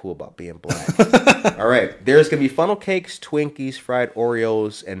 It's cool about being black. All right. There's going to be funnel cakes, Twinkies, fried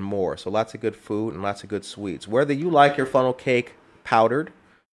Oreos, and more. So lots of good food and lots of good sweets. Whether you like your funnel cake powdered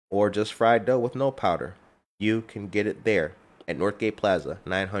or just fried dough with no powder, you can get it there at Northgate Plaza,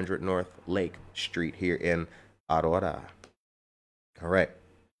 900 North Lake Street here in Aurora. All right.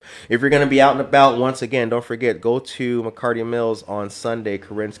 If you're going to be out and about, once again, don't forget, go to McCarty Mills on Sunday.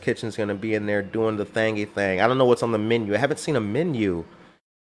 Corinne's Kitchen's going to be in there doing the thangy thing. I don't know what's on the menu. I haven't seen a menu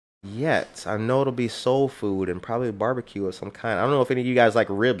yet. I know it'll be soul food and probably barbecue of some kind. I don't know if any of you guys like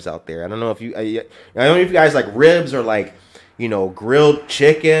ribs out there. I don't know if you guys like ribs or like, grilled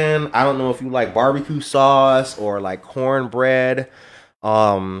chicken. I don't know if you like barbecue sauce or like cornbread,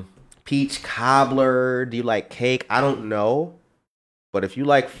 peach cobbler. Do you like cake? I don't know. But if you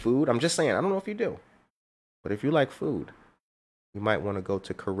like food, I'm just saying, I don't know if you do. But if you like food, you might want to go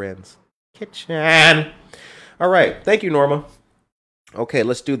to Corinne's Kitchen. All right. Thank you, Norma. Okay,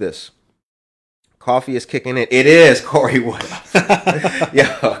 let's do this. Coffee is kicking in. It is, Corey Wood.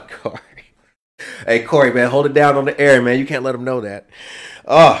 Yo, Corey. Hey, Corey, man, hold it down on the air, man. You can't let them know that.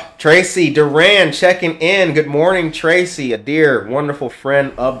 Tracy Duran checking in. Good morning, Tracy, a dear, wonderful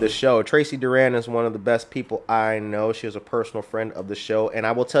friend of the show. Tracy Duran is one of the best people I know. She is a personal friend of the show. And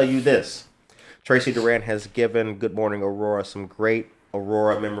I will tell you this. Tracy Duran has given Good Morning Aurora some great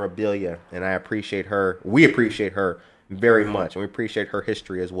Aurora memorabilia, and I appreciate her. We appreciate her very much, and we appreciate her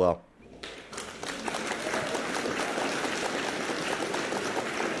history as well.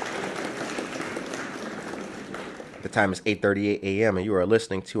 The time is 8:38 a.m. and you are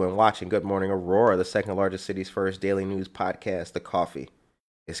listening to and watching Good Morning Aurora, the second largest city's first daily news podcast. The coffee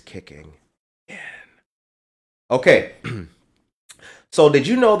is kicking in. Okay. So did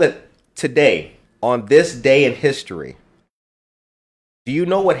you know that today, on this day in history, do you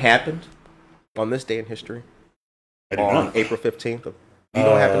know what happened on this day in history? On April 15th? Do you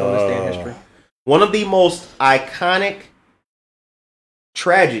know what happened on this day in history? One of the most iconic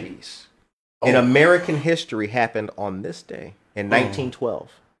tragedies in American history happened on this day in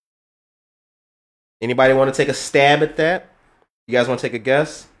 1912. Anybody want to take a stab at that? You guys want to take a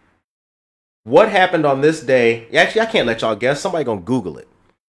guess? What happened on this day? Actually, I can't let y'all guess. Somebody gonna Google it,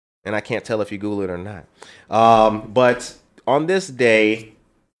 and I can't tell if you Google it or not. But on this day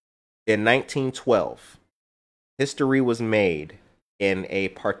in 1912, history was made in a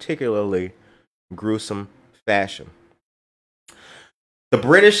particularly gruesome fashion. The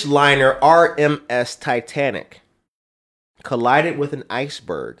British liner RMS Titanic collided with an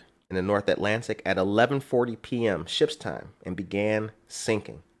iceberg in the North Atlantic at 11:40 p.m. ship's time and began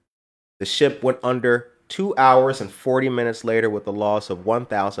sinking. The ship went under 2 hours and 40 minutes later with the loss of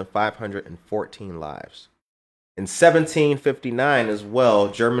 1,514 lives. In 1759 as well,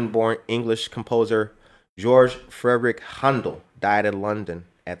 German-born English composer George Frederick Handel died in London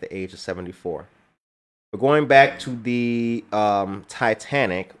at the age of 74. But going back to the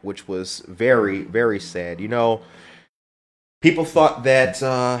Titanic, which was very, very sad. You know, people thought that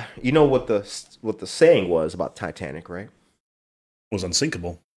you know what the saying was about Titanic, right? It was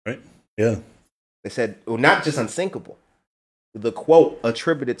unsinkable, right? Yeah. They said, well, not just unsinkable. The quote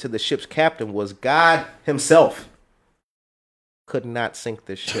attributed to the ship's captain was, "God himself could not sink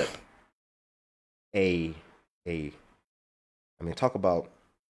this ship." I mean, talk about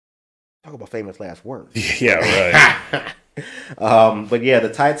famous last words. Yeah, right. But yeah,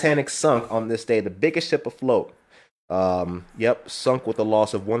 the Titanic sunk on this day, the biggest ship afloat. Sunk with a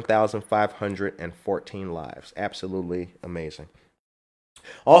loss of 1,514 lives. Absolutely amazing.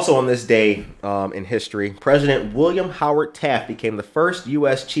 Also on this day in history, President William Howard Taft became the first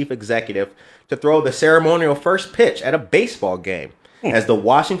U.S. chief executive to throw the ceremonial first pitch at a baseball game as the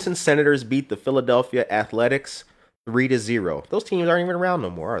Washington Senators beat the Philadelphia Athletics 3-0. Those teams aren't even around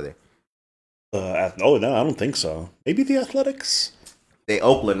no more, are they? No, I don't think so. Maybe the Athletics? They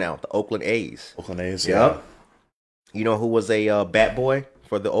Oakland now, the Oakland A's. Oakland A's, yeah. You know who was a bat boy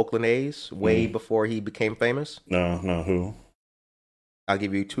for the Oakland A's way before he became famous? No, who? I'll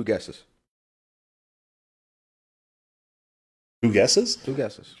give you two guesses. Two guesses? Two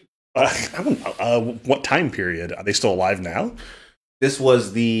guesses. What time period? Are they still alive now? This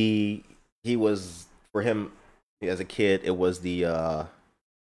was for him as a kid, it was the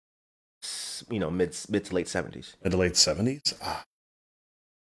mid to late 70s. In the late 70s?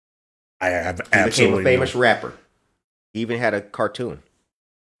 I have He absolutely became a famous rapper. He even had a cartoon.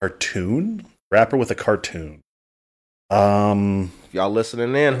 Cartoon? Rapper with a cartoon. If y'all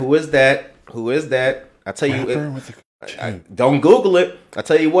listening in, who is that? I tell you, don't Google it. I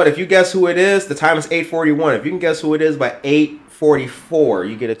tell you what, if you guess who it is, the time is 8:41. If you can guess who it is by 8:44,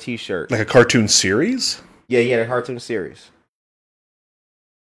 you get a T-shirt. Like a cartoon series? Yeah, he had a cartoon series.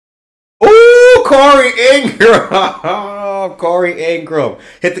 Ooh, Corey Ingram. Oh, Corey Ingram.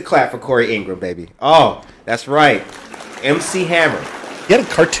 Hit the clap for Corey Ingram, baby. Oh, that's right. MC Hammer. He had a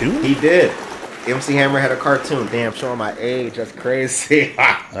cartoon? He did. MC Hammer had a cartoon. Damn, showing my age. That's crazy.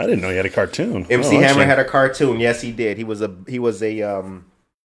 I didn't know he had a cartoon. MC Hammer had a cartoon. Yes, he did. He was a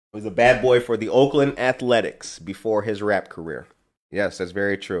bad boy for the Oakland Athletics before his rap career. Yes, that's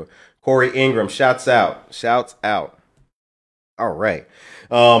very true. Corey Ingram, shouts out. All right.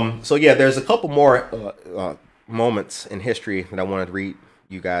 So yeah, there's a couple more moments in history that I wanted to read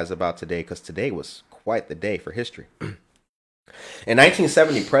you guys about today, because today was quite the day for history. In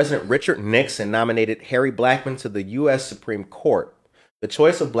 1970, President Richard Nixon nominated Harry Blackmun to the U.S. Supreme Court. The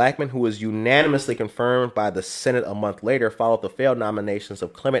choice of Blackmun, who was unanimously confirmed by the Senate a month later, followed the failed nominations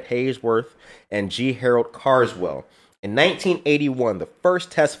of Clement Hayesworth and G. Harold Carswell. In 1981, the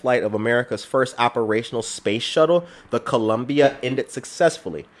first test flight of America's first operational space shuttle, the Columbia, ended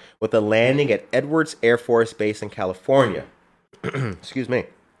successfully with a landing at Edwards Air Force Base in California. Excuse me.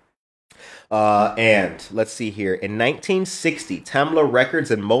 And let's see here. In 1960, Tamla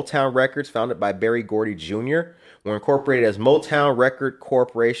Records and Motown Records, founded by Berry Gordy Jr., were incorporated as Motown Record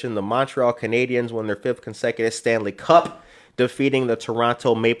Corporation. The Montreal Canadiens won their fifth consecutive Stanley Cup, defeating the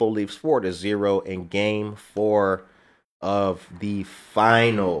Toronto Maple Leafs 4-0 in Game 4 of the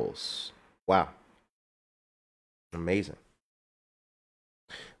finals. Wow. Amazing.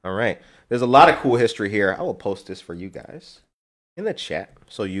 All right. There's a lot of cool history here. I will post this for you guys in the chat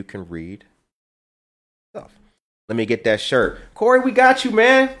so you can read stuff. Let me get that shirt. Corey, we got you,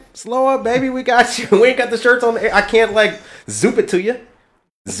 man. Slow up, baby. We got you. We ain't got the shirts on the air. I can't, like, zoop it to you.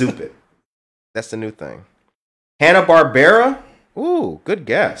 Zoop it. That's the new thing. Hanna-Barbera. Ooh, good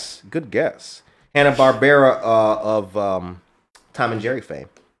guess. Good guess. Hanna-Barbera of Tom and Jerry fame.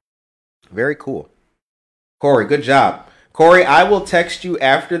 Very cool. Corey, good job. Corey, I will text you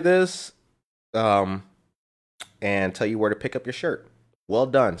after this and tell you where to pick up your shirt. Well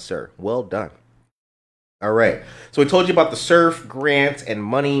done, sir. Well done. All right. So we told you about the surf grants and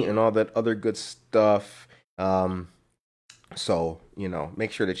money and all that other good stuff. So,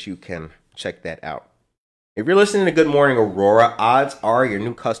 make sure that you can check that out. If you're listening to Good Morning Aurora, odds are your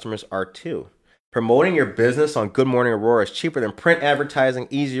new customers are too. Promoting your business on Good Morning Aurora is cheaper than print advertising,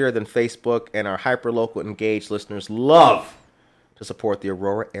 easier than Facebook, and our hyper-local engaged listeners love to support the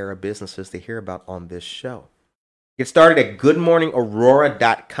Aurora era businesses they hear about on this show. Get started at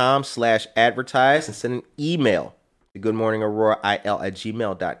goodmorningaurora.com/advertise and send an email to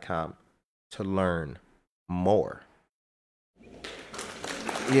goodmorningaurora@gmail.com to learn more.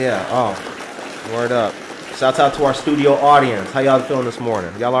 Yeah, word up. Shouts out to our studio audience. How y'all feeling this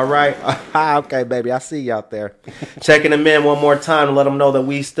morning? Y'all all right? Okay, baby, I see you out there. Checking them in one more time to let them know that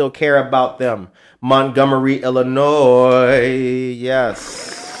we still care about them. Montgomery, Illinois.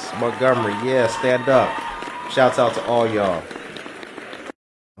 Yes. Montgomery, yeah, stand up. Shouts out to all y'all.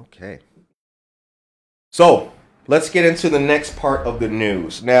 Okay. So, let's get into the next part of the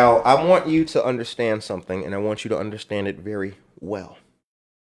news. Now, I want you to understand something, and I want you to understand it very well.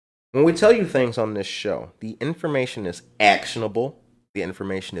 When we tell you things on this show, the information is actionable, the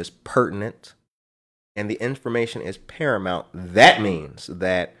information is pertinent, and the information is paramount. That means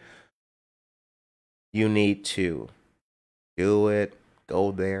that you need to do it,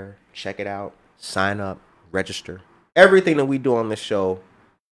 go there, check it out, sign up, register. Everything that we do on this show,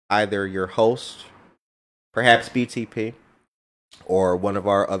 either your host, perhaps BTP, or one of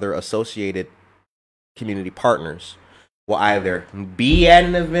our other associated community partners, will either be at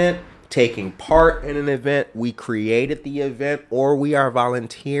an event, taking part in an event, we created the event, or we are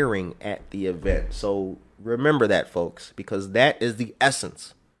volunteering at the event. So remember that, folks, because that is the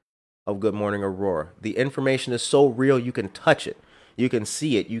essence of Good Morning Aurora. The information is so real, you can touch it. You can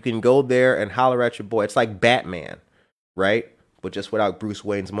see it. You can go there and holler at your boy. It's like Batman, right? But just without Bruce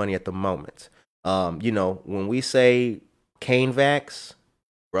Wayne's money at the moment. When we say Kane Vax,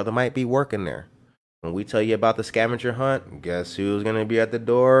 brother might be working there. When we tell you about the scavenger hunt, guess who's going to be at the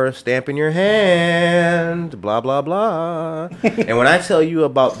door stamping your hand? Blah, blah, blah. And when I tell you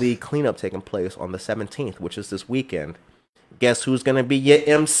about the cleanup taking place on the 17th, which is this weekend, guess who's going to be your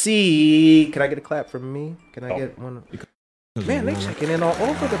MC? Can I get a clap from me? Can I get one? Man, they checking in all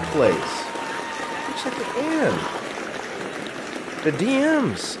over the place. They checking in. The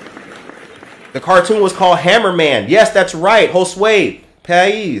DMs. The cartoon was called Hammerman. Yes, that's right. Josue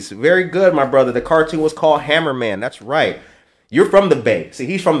Pais. Very good, my brother. The cartoon was called Hammerman. That's right. You're from the Bay. See,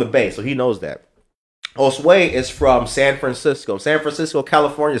 he's from the Bay, so he knows that. Josue is from San Francisco. San Francisco,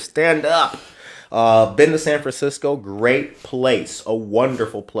 California. Stand up. Been to San Francisco. Great place. A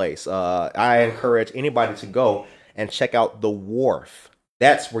wonderful place. I encourage anybody to go and check out the Wharf.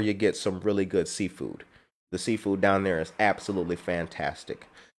 That's where you get some really good seafood. The seafood down there is absolutely fantastic.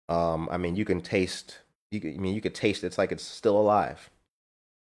 You can taste. You could taste it. It's like it's still alive.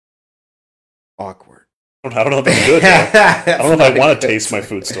 Awkward. I don't know if it's good. I don't know if I want to taste my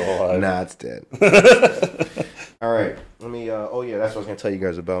food still alive. Nah, it's dead. All right. Let me. That's what I was gonna tell you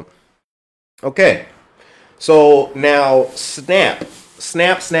guys about. Okay. So now, Snap.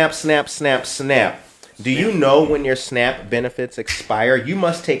 Do you know when your SNAP benefits expire? You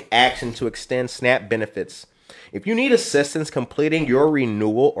must take action to extend SNAP benefits. If you need assistance completing your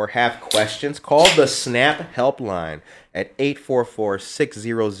renewal or have questions, call the SNAP helpline at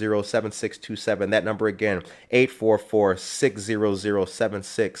 844-600-7627. That number again,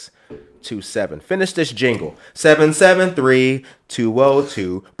 844-600-7627. Finish this jingle. 773-202.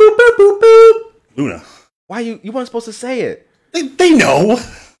 Boop, boop, boop, boop. Luna. Why you weren't supposed to say it? They know.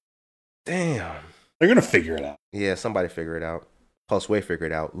 Damn. They're going to figure it out. Yeah, somebody figure it out. Pulseway figure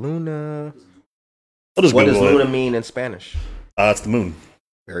it out. Luna. What does Luna mean in Spanish? It's the moon.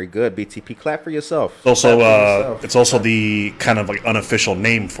 Very good. BTP, clap for yourself. It's also the kind of like unofficial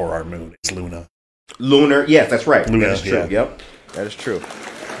name for our moon. It's Luna. Lunar. Yes, that's right. Luna, that is true. Yeah. Yep. That is true.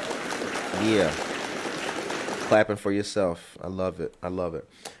 Yeah. Clapping for yourself. I love it. All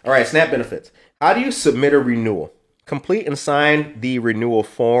right, SNAP benefits. How do you submit a renewal? Complete and sign the renewal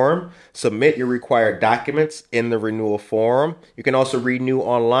form. Submit your required documents in the renewal form. You can also renew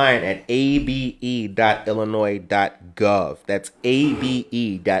online at abe.illinois.gov. That's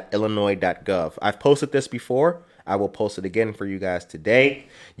abe.illinois.gov. I've posted this before. I will post it again for you guys today.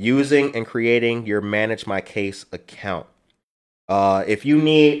 Using and creating your Manage My Case account. If you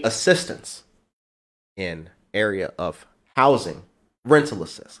need assistance in area of housing, rental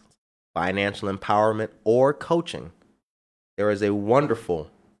assistance, financial empowerment, or coaching, there is a wonderful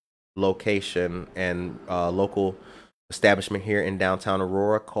location and local establishment here in downtown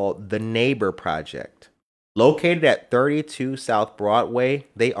Aurora called The Neighbor Project. Located at 32 South Broadway,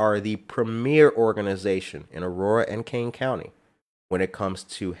 they are the premier organization in Aurora and Kane County when it comes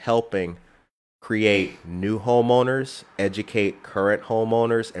to helping create new homeowners, educate current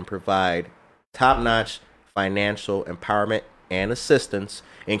homeowners, and provide top-notch financial empowerment and assistance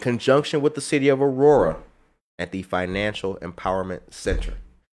in conjunction with the city of Aurora at the Financial Empowerment Center.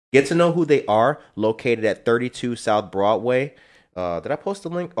 Get to know who they are, located at 32 South Broadway. Did I post a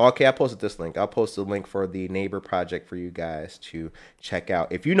link? Oh, okay, I posted this link. I'll post a link for the Neighbor Project for you guys to check out.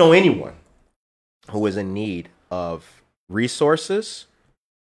 If you know anyone who is in need of resources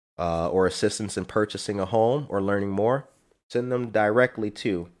or assistance in purchasing a home or learning more, send them directly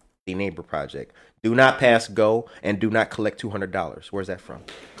to the Neighbor Project. Do not pass go and do not collect $200. Where's that from?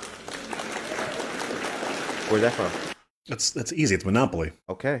 Where's that from? That's easy. It's Monopoly.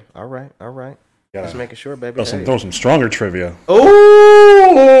 Okay, all right. Yeah. Just making sure, baby. Throw some stronger trivia. Oh,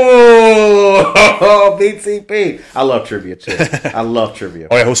 BTP. I love trivia too. I love trivia.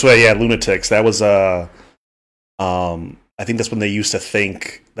 Oh yeah, Josue, yeah, lunatics. That was I think that's when they used to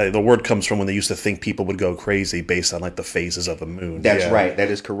think the word comes from when they used to think people would go crazy based on like the phases of the moon. That's right.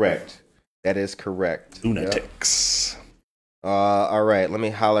 That is correct. Lunatics. Yep. All right. Let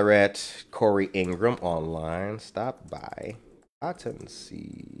me holler at Corey Ingram online. Stop by. Cotton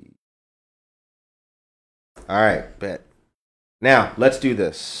seed. All right, bet. Now, let's do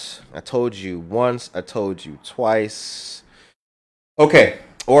this. I told you once, I told you twice. Okay,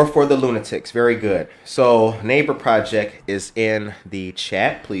 or for the lunatics. Very good. So, Neighbor Project is in the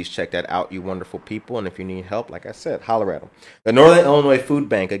chat. Please check that out, you wonderful people. And if you need help, like I said, holler at them. The Northern Illinois Food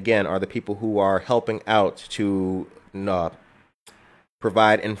Bank, again, are the people who are helping out to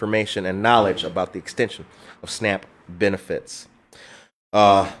provide information and knowledge about the extension of SNAP benefits.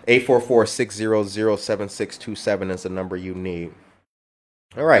 844-600-7627 is the number you need.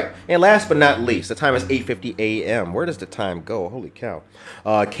 All right, and last but not least, the time is 8:50 a.m. Where does the time go? Holy cow.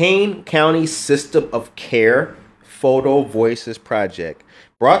 Kane County System of Care Photo Voices Project,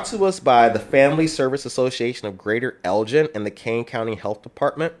 brought to us by the Family Service Association of Greater Elgin and the Kane County Health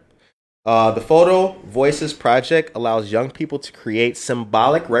Department. The Photo Voices Project allows young people to create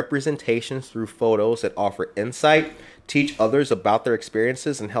symbolic representations through photos that offer insight, teach others about their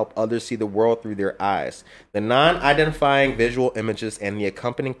experiences, and help others see the world through their eyes. The non-identifying visual images and the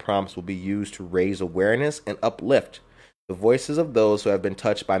accompanying prompts will be used to raise awareness and uplift the voices of those who have been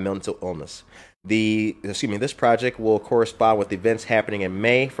touched by mental illness. This project will correspond with events happening in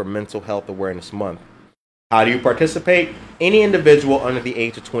May for Mental Health Awareness Month. How do you participate? Any individual under the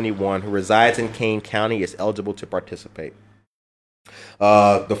age of 21 who resides in Kane County is eligible to participate.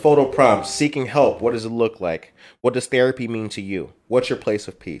 The photo prompts: seeking help. What does it look like? What does therapy mean to you? What's your place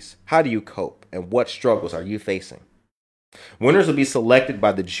of peace? How do you cope? And what struggles are you facing? Winners will be selected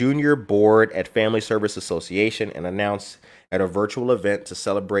by the Junior Board at Family Service Association and announced at a virtual event to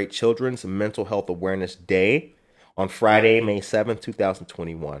celebrate Children's Mental Health Awareness Day on Friday, May 7th,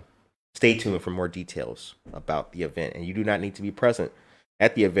 2021. Stay tuned for more details about the event, and you do not need to be present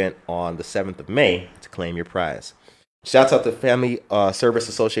at the event on the 7th of May to claim your prize. Shouts out to Family Service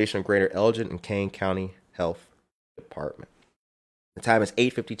Association of Greater Elgin and Kane County Health Department. The time is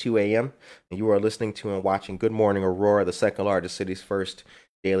 8:52 a.m., and you are listening to and watching Good Morning Aurora, the second largest city's first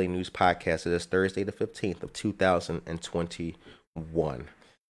daily news podcast. It is Thursday the 15th of 2021.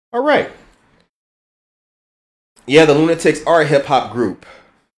 All right. Yeah, the Lunatics are a hip-hop group.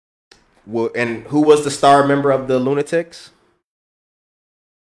 And who was the star member of the Lunatics?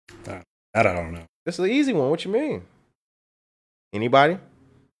 That I don't know. This is an easy one. What you mean? Anybody?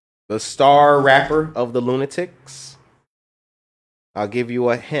 The star rapper of the Lunatics? I'll give you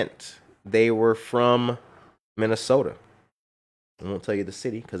a hint. They were from Minnesota. I won't tell you the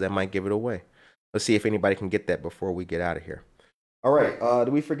city because that might give it away. Let's see if anybody can get that before we get out of here. All right.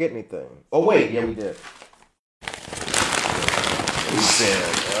 Did we forget anything? Oh, wait. Yeah, we did. We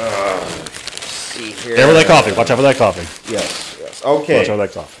said, see here. Careful that coffee. Watch out for that coffee. Yes. Okay. Watch out for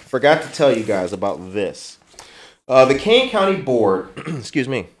that coffee. Forgot to tell you guys about this. The Kane County Board, excuse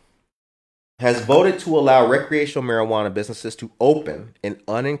me, has voted to allow recreational marijuana businesses to open in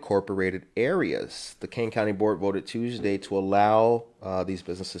unincorporated areas. The Kane County Board voted Tuesday to allow these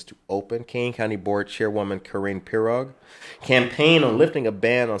businesses to open. Kane County Board Chairwoman Corinne Pirog campaigned on lifting a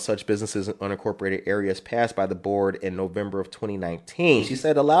ban on such businesses in unincorporated areas passed by the board in November of 2019. She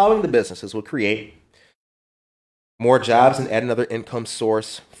said allowing the businesses will create more jobs and add another income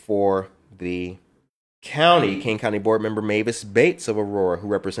source for the county. Kane County Board member Mavis Bates of Aurora, who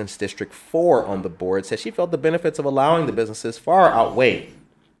represents District 4 on the board, said she felt the benefits of allowing the businesses far outweighed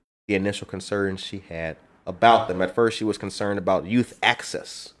the initial concerns she had about them. At first, she was concerned about youth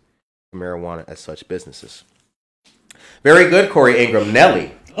access to marijuana at such businesses. Very good, Corey Ingram.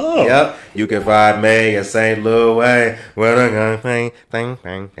 Nelly. Oh. Yep. You can find me in St. Louis.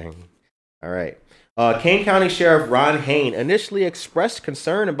 All right. Kane County Sheriff Ron Hain initially expressed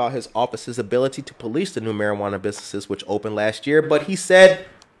concern about his office's ability to police the new marijuana businesses which opened last year, but he said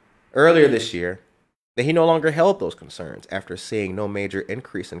earlier this year that he no longer held those concerns after seeing no major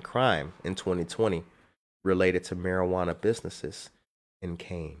increase in crime in 2020 related to marijuana businesses in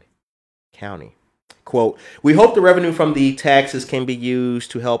Kane County. Quote, "We hope the revenue from the taxes can be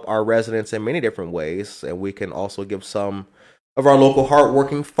used to help our residents in many different ways, and we can also give some of our local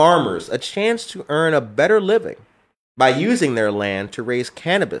hardworking farmers a chance to earn a better living by using their land to raise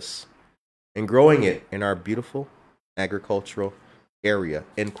cannabis and growing it in our beautiful agricultural area,"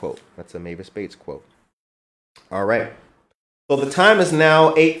 end quote. That's a Mavis Bates quote. All right. So the time is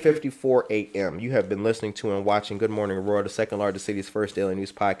now 8:54 a.m. You have been listening to and watching Good Morning Aurora, the second largest city's first daily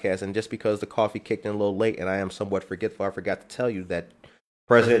news podcast. And just because the coffee kicked in a little late and I am somewhat forgetful, I forgot to tell you that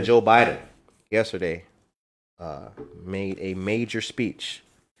President Joe Biden yesterday made a major speech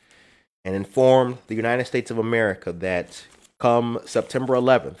and informed the United States of America that come September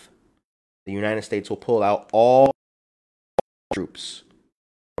 11th, the United States will pull out all troops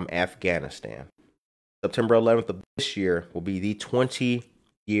from Afghanistan. September 11th of this year will be the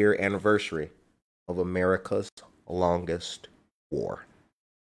 20-year anniversary of America's longest war.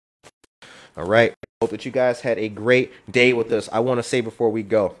 All right. Hope that you guys had a great day with us. I want to say before we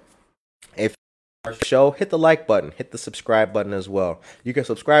go, if our show, hit the like button, hit the subscribe button as well. You can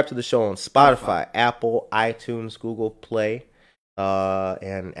subscribe to the show on Spotify, Apple, iTunes, Google Play,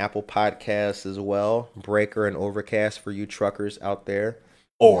 and Apple Podcasts as well. Breaker and Overcast for you truckers out there.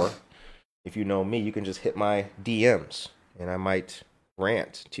 Or if you know me, you can just hit my DMs and I might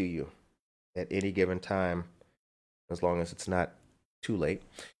rant to you at any given time, as long as it's not too late.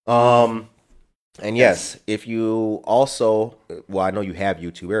 And yes, if you also, well, I know you have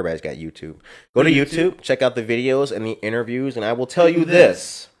YouTube. Everybody's got YouTube. Go to YouTube, check out the videos and the interviews, and I will tell you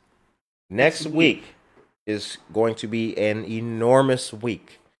this. Next week is going to be an enormous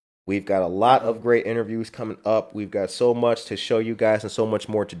week. We've got a lot of great interviews coming up. We've got so much to show you guys and so much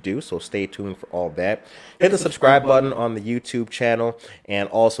more to do, so stay tuned for all that. Hit the subscribe button on the YouTube channel and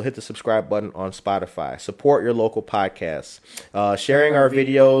also hit the subscribe button on Spotify. Support your local podcasts. Sharing our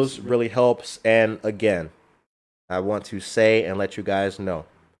videos really helps. And again, I want to say and let you guys know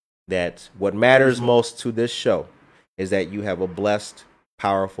that what matters most to this show is that you have a blessed,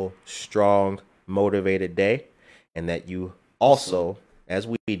 powerful, strong, motivated day, and that you also, as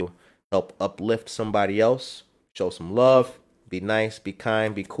we do, help uplift somebody else, show some love, be nice, be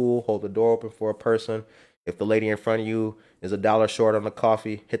kind, be cool, hold the door open for a person. If the lady in front of you is $1 short on the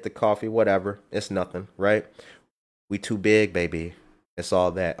coffee, hit the coffee, whatever. It's nothing, right? We too big, baby. It's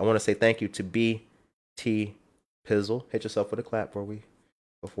all that. I want to say thank you to BT Pizzle. Hit yourself with a clap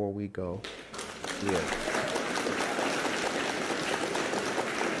before we go. Yeah.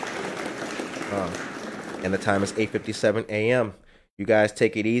 And the time is 8:57 a.m. You guys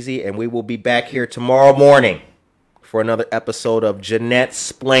take it easy, and we will be back here tomorrow morning for another episode of Jeanette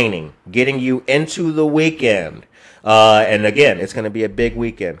Splaining, getting you into the weekend. And again, it's going to be a big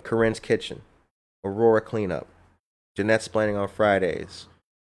weekend. Corinne's Kitchen, Aurora Cleanup, Jeanette Splaining on Fridays,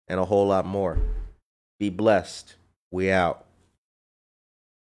 and a whole lot more. Be blessed. We out.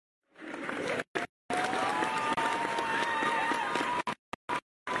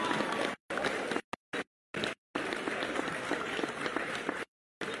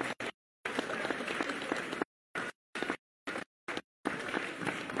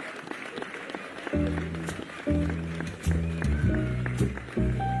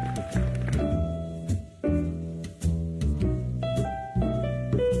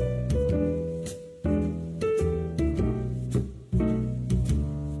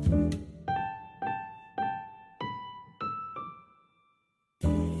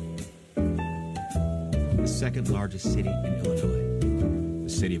 The second largest city in Illinois, the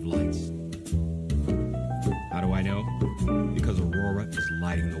City of Lights. How do I know? Because Aurora is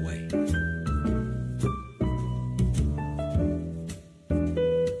lighting the way.